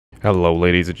Hello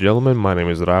ladies and gentlemen, my name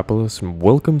is MrRapolas and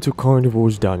welcome to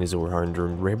Carnivores Dinosaur Hunter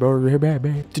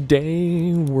Reborn.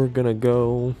 Today we're gonna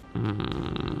go...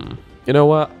 You know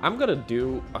what? I'm gonna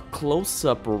do a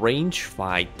close-up range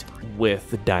fight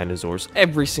with the dinosaurs.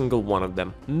 Every single one of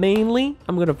them. Mainly,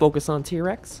 I'm gonna focus on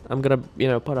T-Rex. I'm gonna,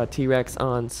 put a T-Rex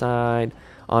on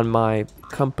my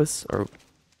compass or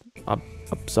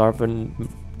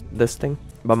observing this thing.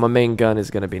 But my main gun is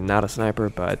gonna be not a sniper,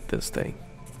 but this thing.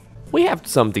 We have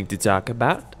something to talk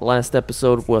about. Last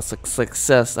episode was a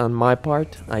success on my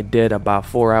part. I did about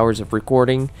 4 hours of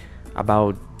recording,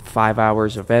 about 5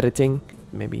 hours of editing,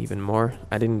 maybe even more.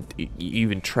 I didn't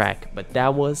even track, but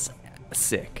that was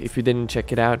sick. If you didn't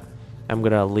check it out, I'm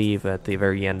gonna leave at the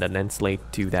very end an end slate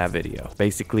to that video.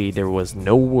 Basically, there was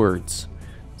no words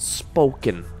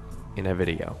spoken in a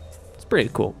video. It's pretty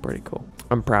cool, pretty cool.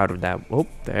 I'm proud of that. Oh,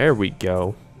 there we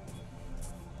go.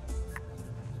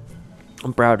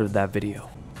 I'm proud of that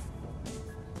video.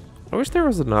 I wish there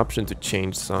was an option to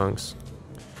change songs.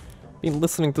 Been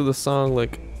listening to the song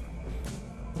like...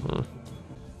 Boom.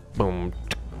 Boom.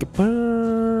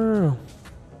 Boom.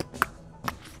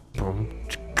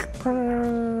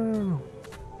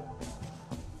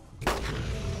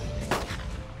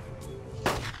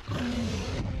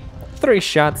 3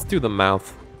 shots to the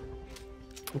mouth.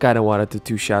 Kinda wanted to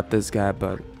 2-shot this guy,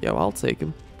 but yo, I'll take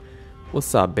him.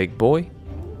 What's up, big boy?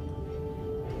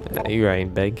 You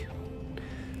ain't big.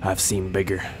 I've seen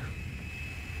bigger.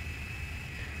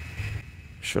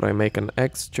 Should I make an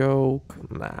X joke?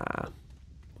 Nah.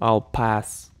 I'll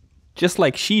pass. Just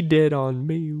like she did on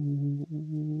me.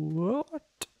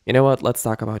 What? You know what? Let's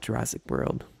talk about Jurassic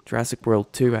World. Jurassic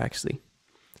World 2, actually.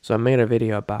 So I made a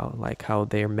video about like how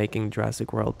they're making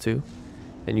Jurassic World 2.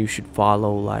 And you should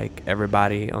follow like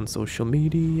everybody on social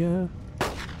media.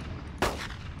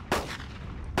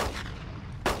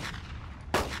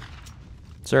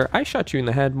 Sir, I shot you in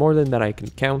the head more than that I can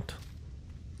count.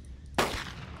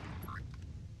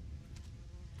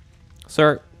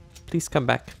 Sir, please come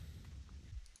back.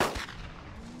 I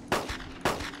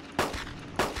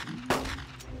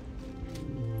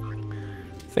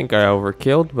think I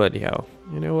overkilled, but yo,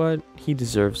 you know what? He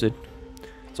deserves it.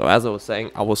 So as I was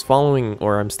saying, I was following,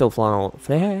 or I'm still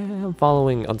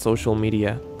following on social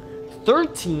media.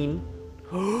 13?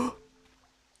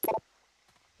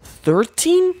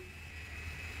 13?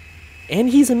 And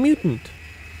he's a mutant.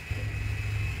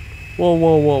 Whoa,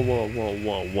 whoa, whoa, whoa, whoa,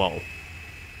 whoa, whoa.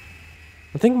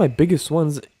 I think my biggest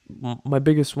one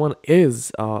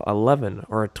is 11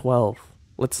 or a 12.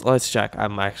 Let's check.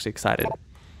 I'm actually excited.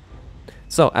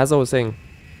 So as I was saying,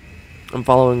 I'm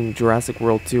following Jurassic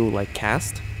World 2 like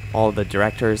cast, all the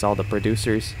directors, all the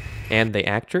producers, and the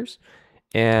actors,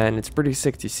 and it's pretty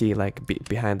sick to see like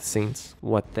behind the scenes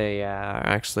what they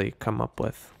actually come up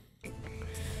with.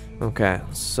 Okay,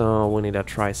 so we need a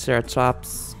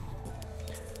Triceratops.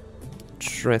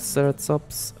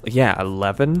 Triceratops. Yeah,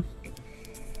 11.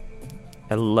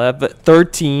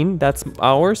 13, that's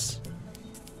ours.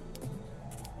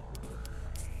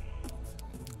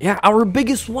 Yeah, our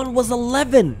biggest one was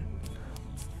 11.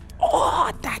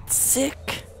 Oh, that's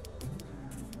sick.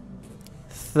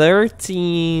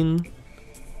 13.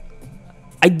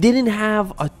 I didn't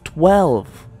have a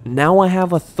 12. Now I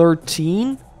have a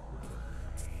 13.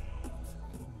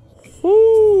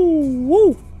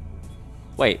 Woo!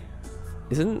 Wait,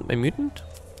 isn't a mutant?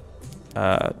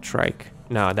 Trike.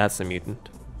 No, that's a mutant.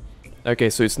 Okay,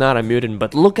 so it's not a mutant,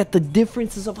 but look at the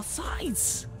differences of a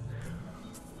size.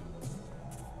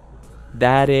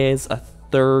 That is a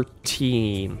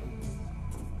 13.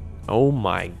 Oh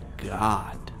my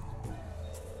god.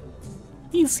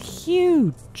 He's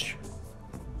huge.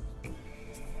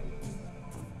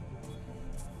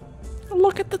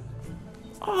 Look at the...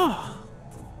 Oh.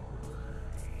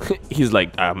 He's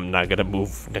like, I'm not gonna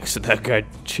move next to that guy.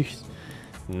 Jeez.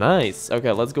 Nice.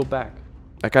 Okay, let's go back.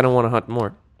 I kind of want to hunt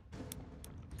more.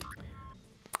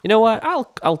 You know what?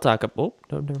 I'll talk about... Oh,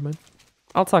 no, never mind.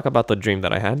 I'll talk about the dream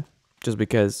that I had. Just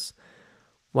because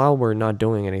while we're not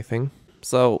doing anything.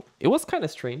 So, it was kind of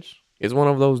strange. It's one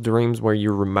of those dreams where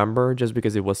you remember just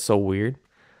because it was so weird.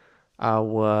 I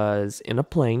was in a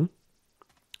plane.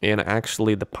 In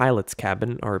actually the pilot's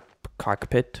cabin or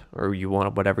cockpit, or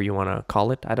whatever you want to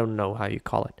call it. I don't know how you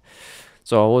call it.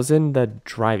 So I was in the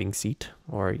driving seat,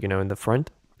 or in the front,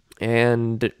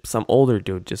 and some older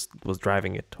dude just was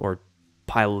driving it or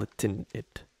piloting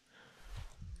it.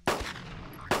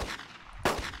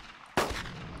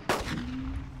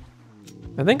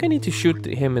 I think I need to shoot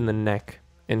him in the neck,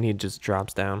 and he just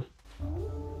drops down.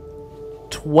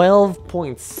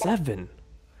 12.7.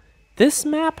 This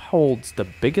map holds the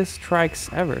biggest strikes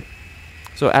ever.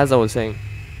 So as I was saying,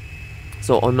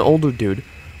 So an older dude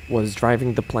was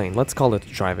driving the plane. Let's call it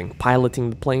driving, piloting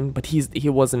the plane, but he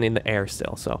wasn't in the air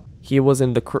still. So he was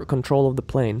in the control of the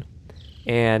plane,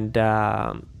 and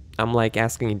I'm like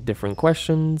asking different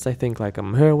questions. I think like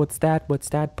hey, what's that? What's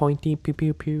that? Pointy, pew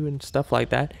pew pew, and stuff like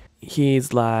that.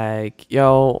 He's like,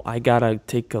 yo, I gotta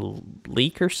take a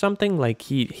leak or something. Like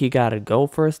he gotta go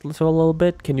first for a little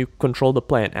bit. Can you control the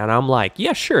plane? And I'm like,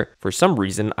 yeah, sure. For some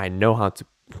reason, I know how to.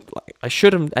 Like, I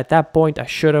should have at that point. I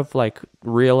should have like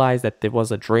realized that it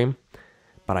was a dream,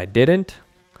 but I didn't.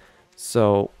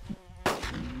 So,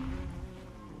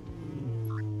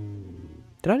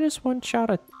 did I just one shot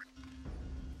at?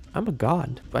 I'm a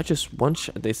god. I just one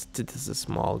shot. This is a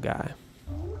small guy.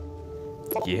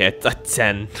 Yeah, it's a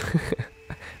 10.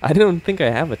 I don't think I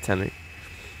have a 10.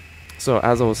 So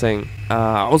as I was saying,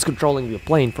 I was controlling the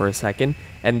plane for a second,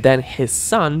 and then his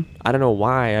son, I don't know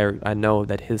why I know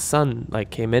that his son like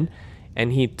came in,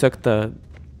 and he took the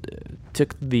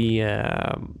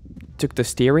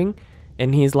steering,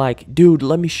 and he's like, dude,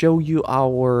 let me show you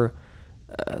our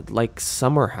like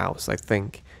summer house, I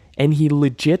think. And he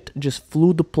legit just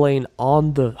flew the plane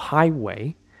on the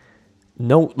highway.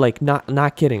 No, like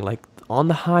not kidding, like on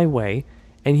the highway,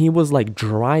 and he was like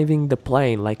driving the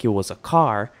plane like it was a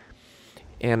car,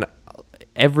 and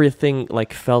everything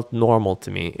like felt normal to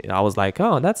me. I was like,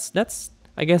 oh, that's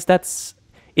I guess that's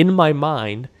in my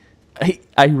mind.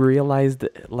 I realized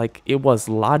like it was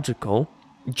logical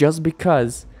just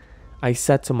because I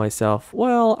said to myself,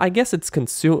 well, I guess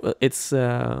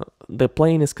the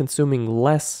plane is consuming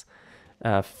less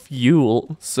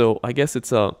fuel, so I guess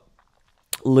it's a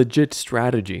legit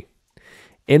strategy.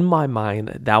 In my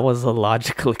mind, that was a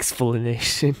logical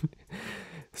explanation.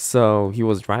 So he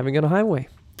was driving on a highway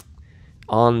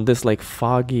on this like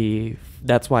foggy.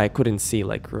 That's why I couldn't see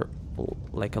like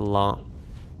a long.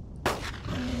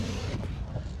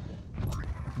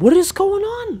 What is going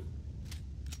on?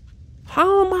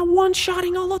 How am I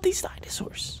one-shotting all of these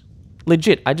dinosaurs?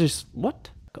 Legit, I just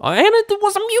what? And it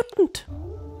was a mutant.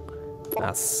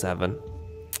 That's 7.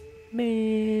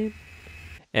 Man.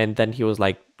 And then he was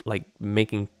like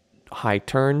making high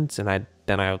turns, and I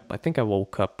think I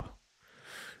woke up,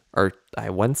 or I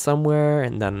went somewhere,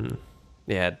 and then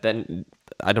then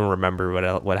I don't remember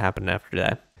what happened after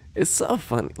that. It's so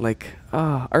funny. Like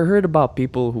I heard about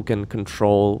people who can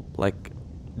control, like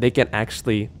they can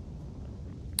actually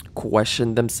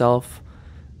question themselves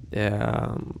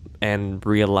and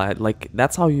realize, like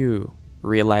that's how you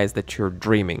realize that you're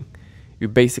dreaming. You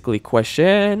basically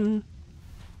question.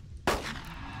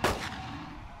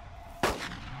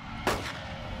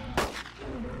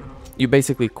 You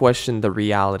basically question the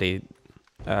reality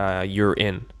you're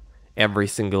in every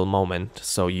single moment,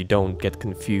 so you don't get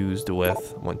confused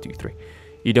with 1, 2, 3.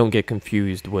 You don't get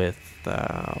confused with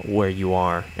where you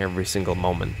are every single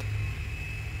moment.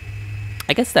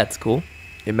 I guess that's cool.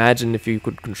 Imagine if you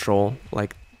could control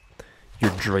like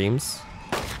your dreams.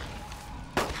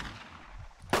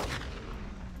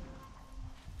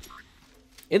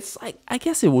 It's like, I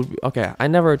guess it would be okay. I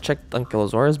never checked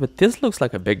Ankylosaurus, but this looks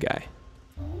like a big guy.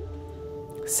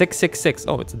 666.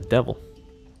 Oh, it's a devil.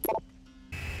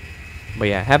 But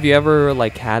yeah, have you ever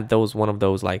like had one of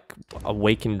those like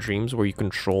awakened dreams where you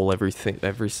control everything,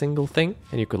 every single thing,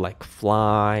 and you could like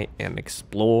fly and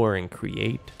explore and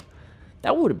create?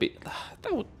 That would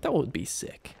be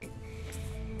sick.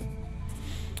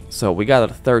 So we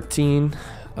got a 13.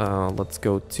 Let's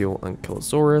go to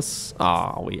Ankylosaurus.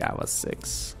 Oh, we have a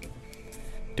 6.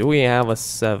 Do we have a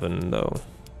 7 though?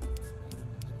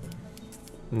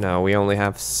 No, we only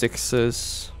have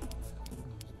 6s.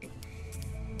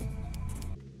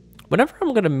 Whenever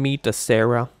I'm gonna meet a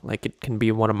Sarah, like it can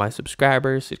be one of my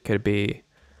subscribers, it could be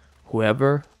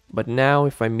whoever, but now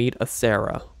if I meet a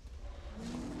Sarah,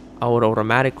 I would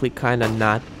automatically kind of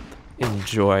not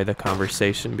enjoy the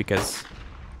conversation because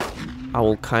I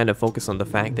will kind of focus on the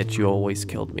fact that you always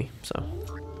killed me. So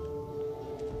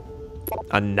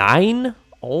a 9?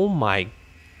 Oh my,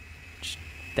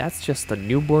 that's just a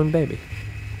newborn baby.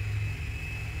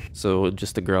 So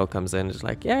just a girl comes in and is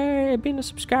like, "Yay, I've been a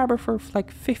subscriber for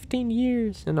like 15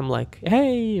 years." And I'm like,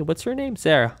 "Hey, what's your name?"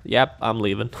 "Sarah." "Yep, I'm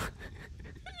leaving."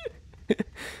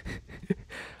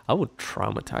 I would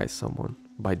traumatize someone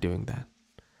by doing that.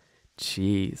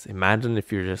 Jeez, imagine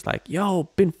if you're just like, "Yo,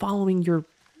 been following your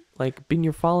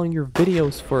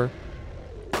videos for..."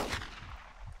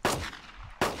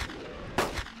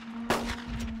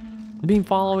 "Been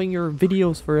following your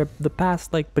videos for the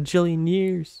past like bajillion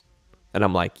years." And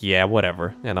I'm like, "Yeah,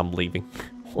 whatever," and I'm leaving.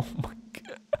 Oh my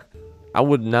god. I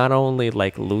would not only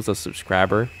like lose a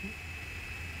subscriber,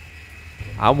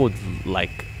 I would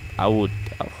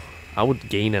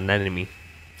gain an enemy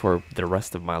for the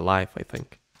rest of my life, I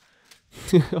think.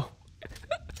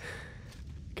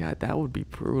 God, that would be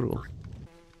brutal.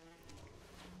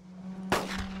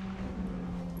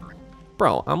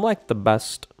 Bro, I'm like the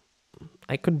best.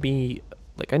 I could be,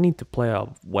 like, I need to play a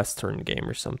Western game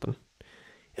or something.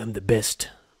 I'm the best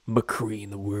McCree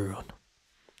in the world.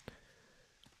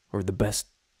 Or the best.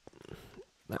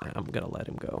 Nah, I'm gonna let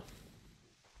him go.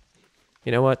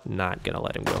 You know what? Not gonna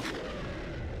let him go.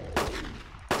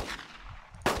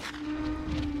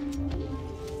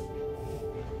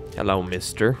 Hello,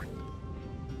 mister.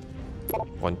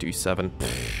 127.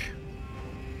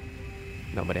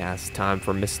 Nobody has time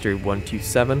for Mr.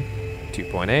 127.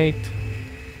 2.8.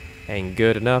 Ain't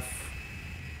good enough.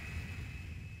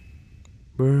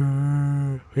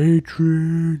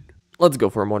 Hatred. Let's go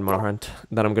for one more hunt.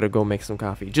 Then I'm gonna go make some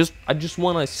coffee. I just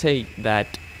wanna say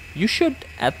that you should,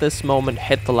 at this moment,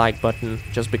 hit the like button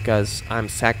just because I'm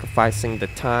sacrificing the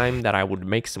time that I would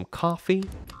make some coffee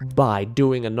by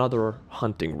doing another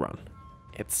hunting run.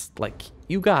 It's like,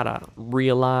 you gotta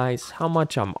realize how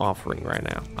much I'm offering right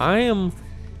now. I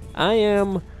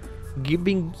am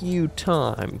giving you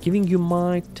time, giving you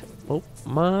my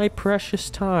precious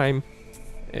time.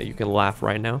 You can laugh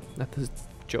right now at this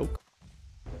joke.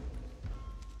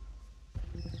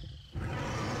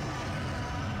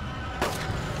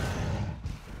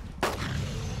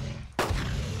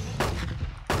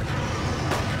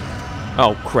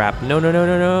 Oh crap, no, no, no,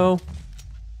 no, no.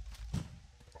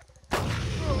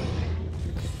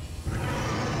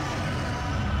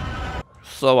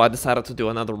 So I decided to do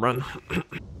another run.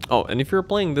 Oh, and if you're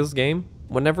playing this game,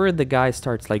 whenever the guy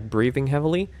starts like breathing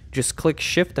heavily, just click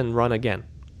shift and run again.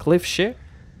 Click shift,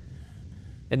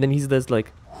 and then he does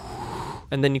like,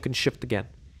 and then you can shift again.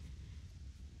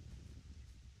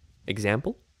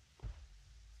 Example?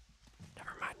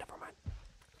 Never mind, never mind.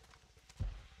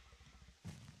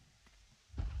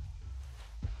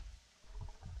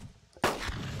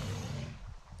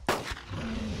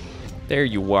 There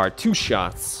you are, 2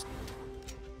 shots.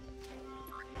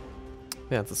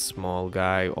 That's a small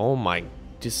guy. Oh my,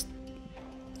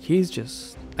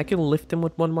 I can lift him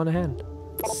with one hand.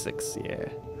 6, yeah.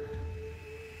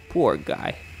 Poor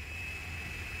guy.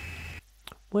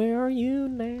 Where are you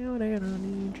now that I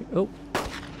need you? Oh.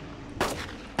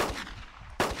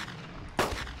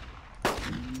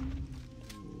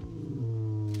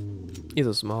 He's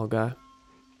a small guy.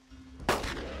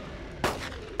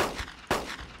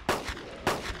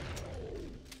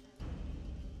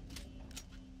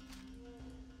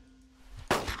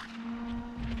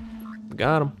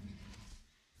 Got him.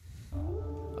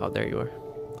 Oh, there you are.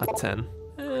 A 10.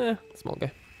 Small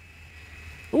guy.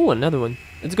 Ooh, another one.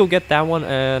 Let's go get that one,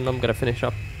 and I'm gonna finish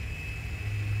up.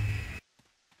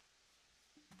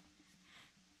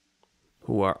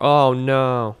 Who are... Oh,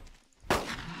 no.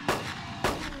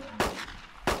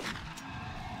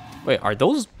 Wait, are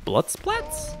those blood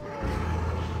splats?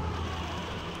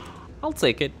 I'll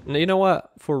take it. You know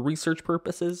what? For research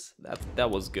purposes,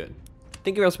 that was good.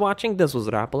 Thank you guys for watching. This was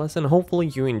MrRapolas, and hopefully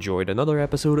you enjoyed another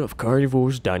episode of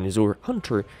Carnivores Dinosaur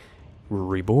Hunter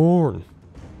Reborn.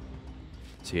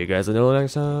 See you guys until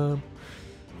next time.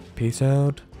 Peace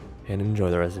out, and enjoy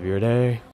the rest of your day.